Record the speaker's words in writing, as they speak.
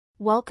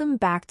Welcome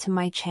back to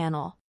my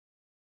channel.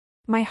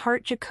 My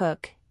heart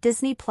Jikook,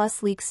 Disney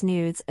Plus leaks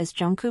nudes as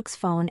Jungkook's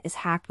phone is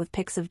hacked with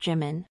Pics of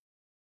Jimin.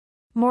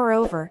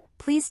 Moreover,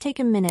 please take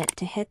a minute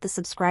to hit the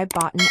subscribe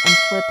button and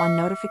flip on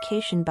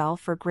notification bell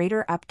for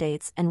greater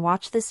updates and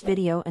watch this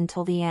video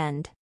until the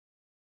end.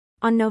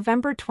 On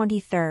November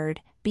 23rd,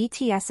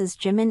 BTS's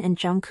Jimin and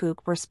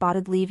Jungkook were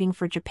spotted leaving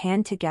for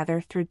Japan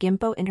together through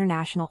Gimpo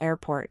International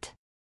Airport.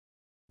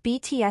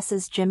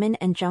 BTS's Jimin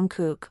and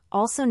Jungkook,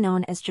 also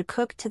known as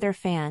Jikook to their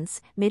fans,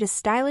 made a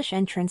stylish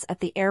entrance at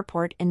the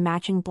airport in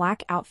matching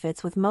black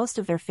outfits with most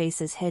of their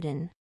faces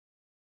hidden.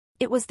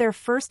 It was their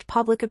first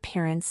public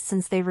appearance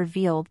since they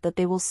revealed that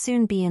they will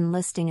soon be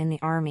enlisting in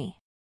the army.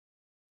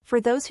 For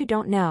those who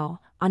don't know,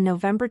 on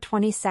November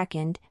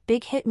 22nd,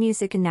 Big Hit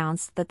Music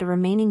announced that the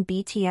remaining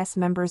BTS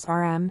members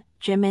RM,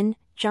 Jimin,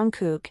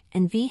 Jungkook,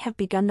 and V have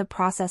begun the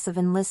process of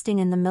enlisting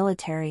in the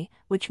military,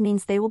 which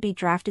means they will be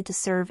drafted to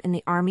serve in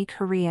the Army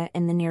Korea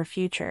in the near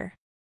future.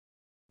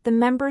 The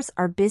members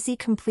are busy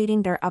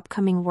completing their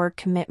upcoming work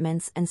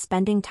commitments and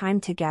spending time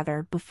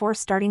together before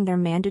starting their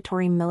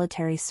mandatory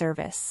military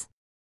service.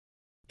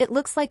 It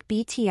looks like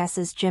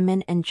BTS's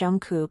Jimin and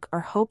Jungkook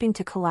are hoping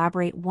to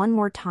collaborate one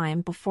more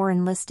time before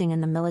enlisting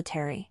in the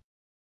military.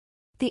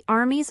 The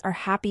armies are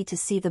happy to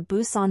see the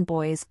Busan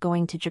boys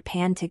going to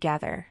Japan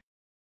together.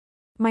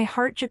 My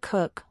heart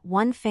Jikook,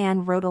 one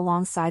fan wrote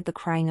alongside the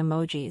crying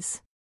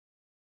emojis.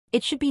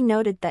 It should be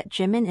noted that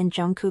Jimin and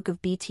Jungkook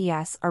of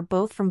BTS are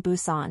both from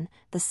Busan,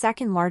 the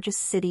second largest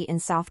city in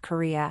South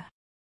Korea.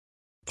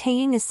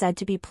 Taehyung is said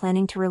to be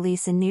planning to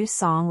release a new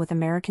song with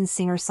American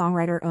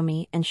singer-songwriter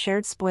Umi and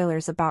shared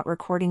spoilers about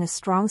recording a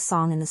strong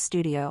song in the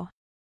studio.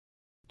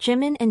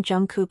 Jimin and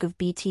Jungkook of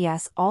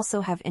BTS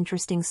also have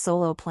interesting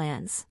solo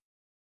plans.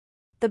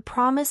 The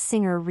promised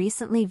singer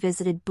recently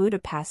visited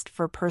Budapest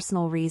for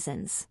personal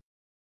reasons.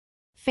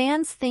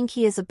 Fans think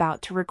he is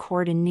about to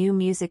record a new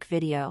music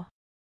video.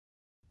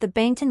 The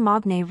Bangtan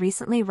Magne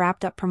recently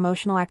wrapped up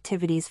promotional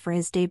activities for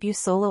his debut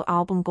solo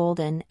album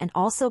Golden and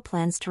also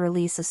plans to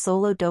release a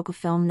solo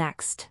docu-film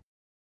next.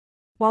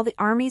 While the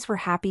armies were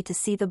happy to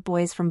see the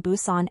boys from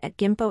Busan at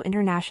Gimpo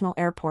International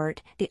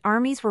Airport, the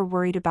armies were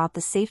worried about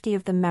the safety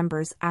of the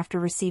members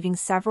after receiving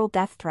several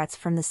death threats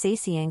from the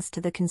Saesiangs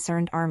to the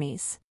concerned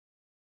armies.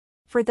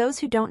 For those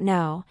who don't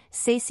know,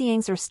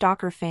 Saesiangs are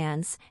stalker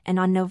fans, and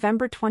on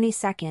November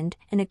 22nd,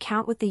 an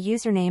account with the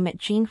username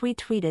 @JinHui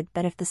tweeted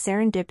that if the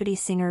Serendipity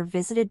singer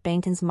visited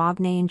Bangtan's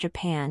Magne in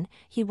Japan,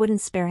 he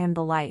wouldn't spare him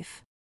the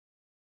life.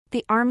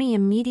 The army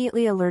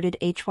immediately alerted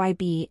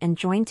HYBE and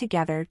joined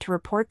together to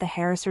report the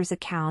harassers'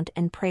 account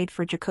and prayed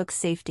for Jikook's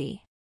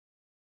safety.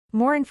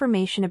 More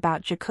information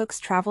about Jikook's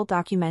travel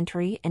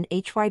documentary and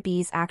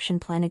HYBE's action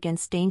plan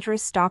against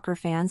dangerous stalker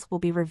fans will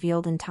be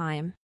revealed in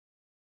time.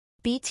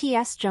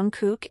 BTS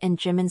Jungkook and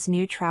Jimin's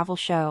new travel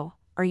show,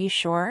 Are You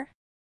Sure?,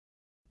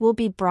 will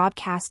be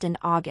broadcast in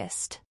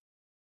August.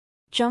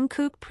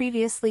 Jungkook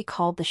previously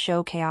called the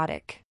show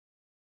chaotic.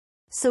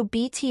 So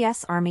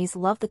BTS armies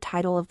love the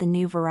title of the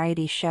new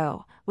variety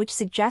show, which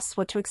suggests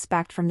what to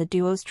expect from the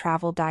duo's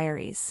travel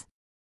diaries.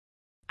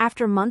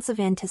 After months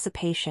of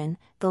anticipation,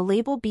 the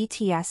label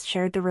BTS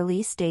shared the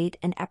release date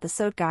and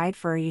episode guide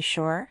for Are You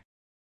Sure?.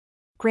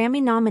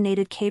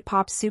 Grammy-nominated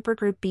K-pop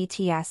supergroup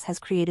BTS has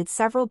created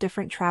several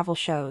different travel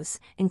shows,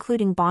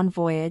 including Bon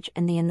Voyage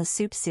and the In the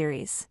Soup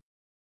series.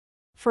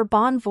 For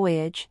Bon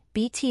Voyage,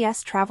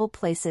 BTS traveled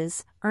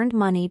places, earned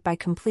money by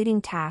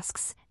completing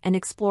tasks, and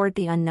explored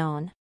the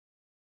unknown.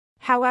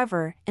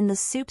 However, In the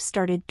Soup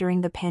started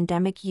during the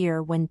pandemic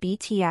year when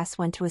BTS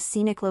went to a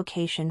scenic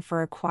location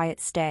for a quiet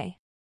stay.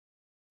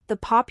 The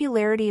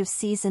popularity of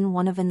Season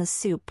 1 of In the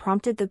Soup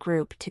prompted the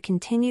group to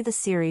continue the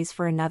series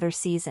for another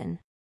season.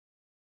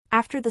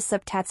 After the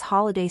Subtats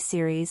holiday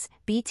series,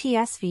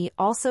 BTSV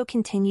also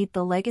continued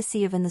the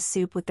legacy of In the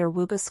Soup with their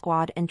Wooga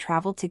squad and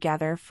traveled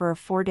together for a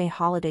 4-day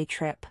holiday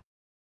trip.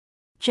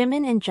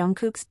 Jimin and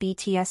Jungkook's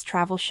BTS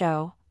travel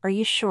show, Are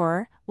You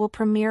Sure?, will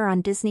premiere on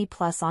Disney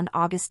Plus on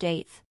August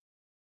 8th.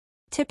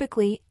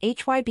 Typically,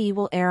 HYBE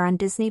will air on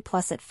Disney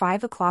Plus at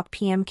 5:00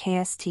 p.m.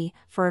 KST,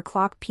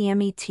 4:00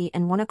 p.m. ET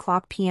and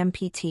 1:00 p.m.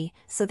 PT,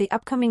 so the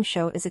upcoming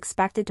show is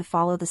expected to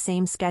follow the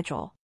same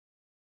schedule.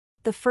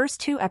 The first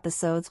 2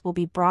 episodes will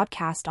be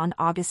broadcast on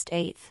August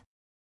 8th.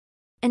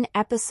 An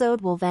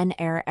episode will then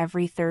air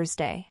every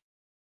Thursday.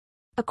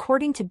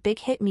 According to Big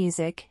Hit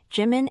Music,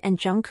 Jimin and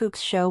Jungkook's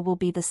show will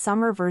be the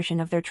summer version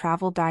of their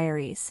travel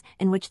diaries,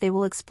 in which they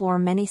will explore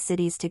many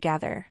cities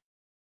together.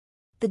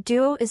 The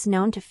duo is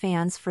known to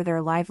fans for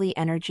their lively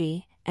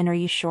energy, and Are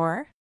You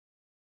Sure?,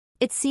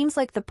 it seems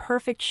like the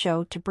perfect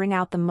show to bring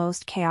out the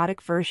most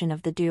chaotic version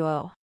of the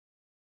duo.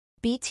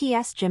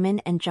 BTS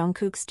Jimin and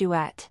Jungkook's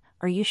duet,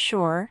 Are You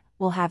Sure?,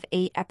 will have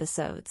 8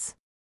 episodes.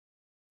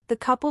 The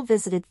couple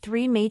visited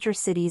 3 major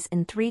cities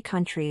in 3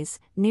 countries,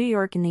 New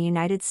York in the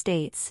United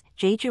States,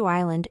 Jeju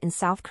Island in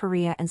South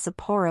Korea and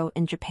Sapporo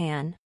in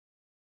Japan.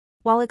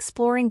 While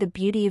exploring the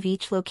beauty of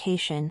each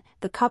location,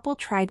 the couple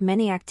tried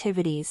many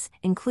activities,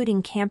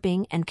 including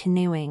camping and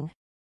canoeing.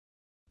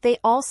 They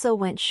also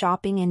went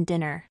shopping and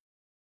dinner.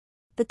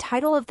 The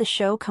title of the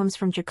show comes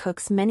from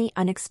Jikook's many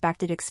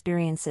unexpected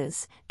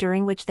experiences,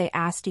 during which they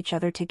asked each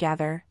other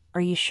together,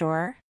 "Are you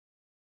sure?"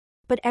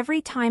 But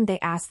every time they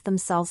asked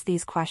themselves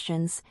these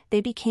questions, they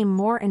became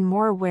more and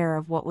more aware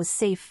of what was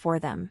safe for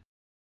them.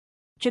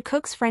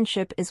 Jikook's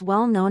friendship is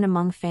well known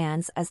among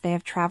fans as they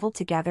have traveled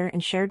together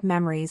and shared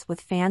memories with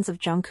fans of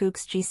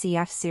Jungkook's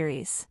GCF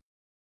series.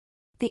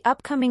 The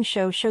upcoming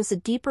show shows a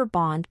deeper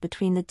bond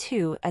between the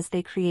two as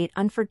they create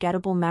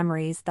unforgettable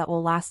memories that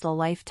will last a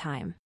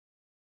lifetime.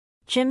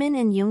 Jimin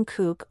and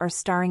Jungkook are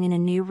starring in a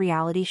new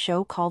reality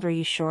show called Are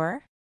You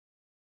Sure?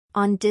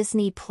 On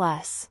Disney+.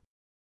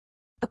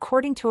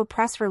 According to a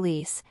press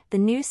release, the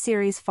new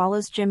series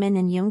follows Jimin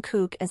and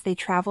Jungkook as they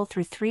travel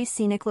through 3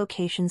 scenic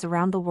locations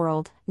around the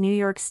world: New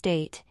York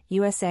State,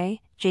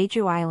 USA,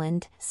 Jeju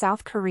Island,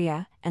 South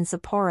Korea, and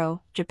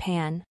Sapporo,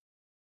 Japan.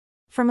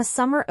 From a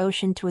summer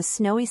ocean to a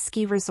snowy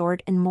ski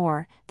resort and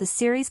more, the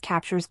series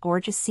captures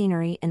gorgeous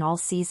scenery in all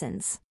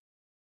seasons.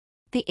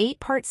 The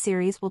 8-part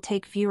series will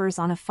take viewers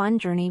on a fun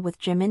journey with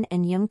Jimin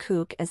and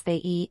Jungkook as they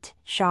eat,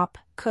 shop,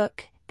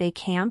 cook, they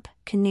camp,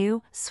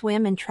 canoe,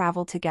 swim and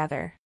travel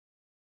together.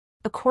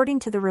 According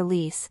to the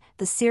release,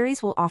 the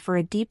series will offer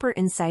a deeper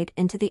insight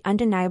into the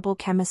undeniable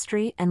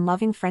chemistry and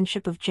loving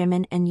friendship of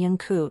Jimin and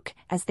Jungkook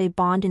as they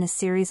bond in a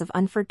series of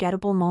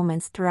unforgettable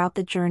moments throughout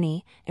the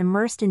journey,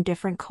 immersed in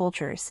different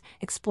cultures,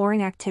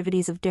 exploring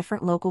activities of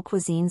different local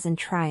cuisines and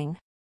trying.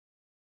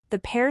 The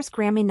pair's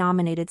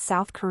Grammy-nominated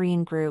South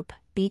Korean group,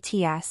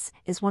 BTS,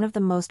 is one of the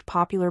most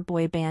popular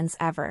boy bands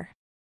ever.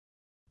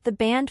 The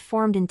band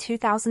formed in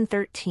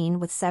 2013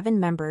 with 7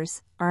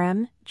 members: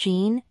 RM,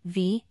 Jin,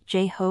 V,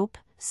 Jhope,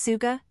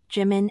 Suga,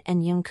 Jimin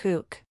and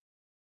Jungkook.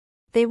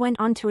 They went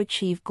on to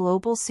achieve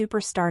global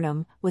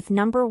superstardom, with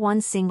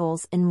 #1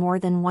 singles in more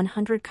than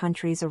 100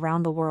 countries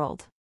around the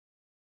world.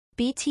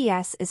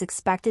 BTS is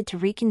expected to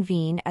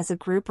reconvene as a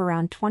group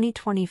around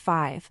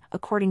 2025,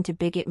 according to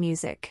Bigot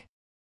Music.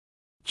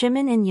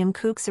 Jimin and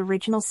Jungkook's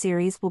original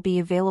series will be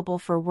available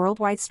for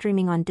worldwide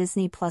streaming on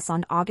Disney+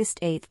 on August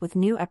 8, with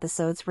new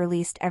episodes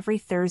released every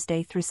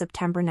Thursday through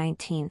September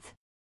 19.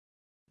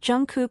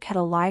 Jungkook had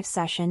a live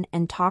session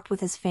and talked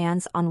with his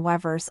fans on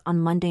Weverse on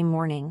Monday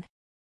morning.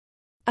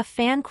 A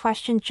fan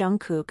questioned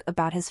Jungkook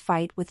about his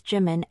fight with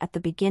Jimin at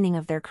the beginning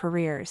of their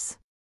careers.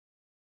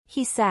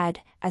 He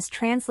said, as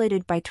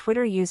translated by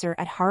Twitter user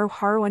at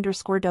 @haru_w_BTS,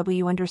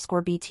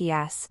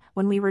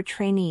 "When we were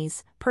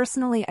trainees,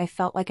 personally I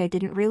felt like I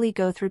didn't really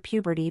go through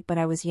puberty, but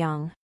I was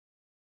young.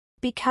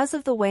 Because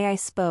of the way I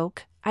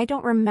spoke, I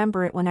don't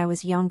remember it when I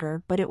was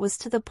younger, but it was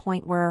to the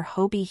point where our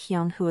HYBE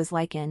Hyung who is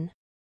like in.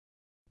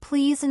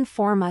 Please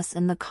inform us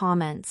in the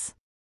comments.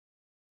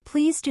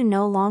 Please do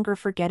no longer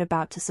forget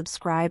about to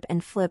subscribe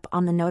and flip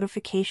on the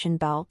notification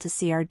bell to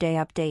see our day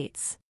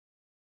updates.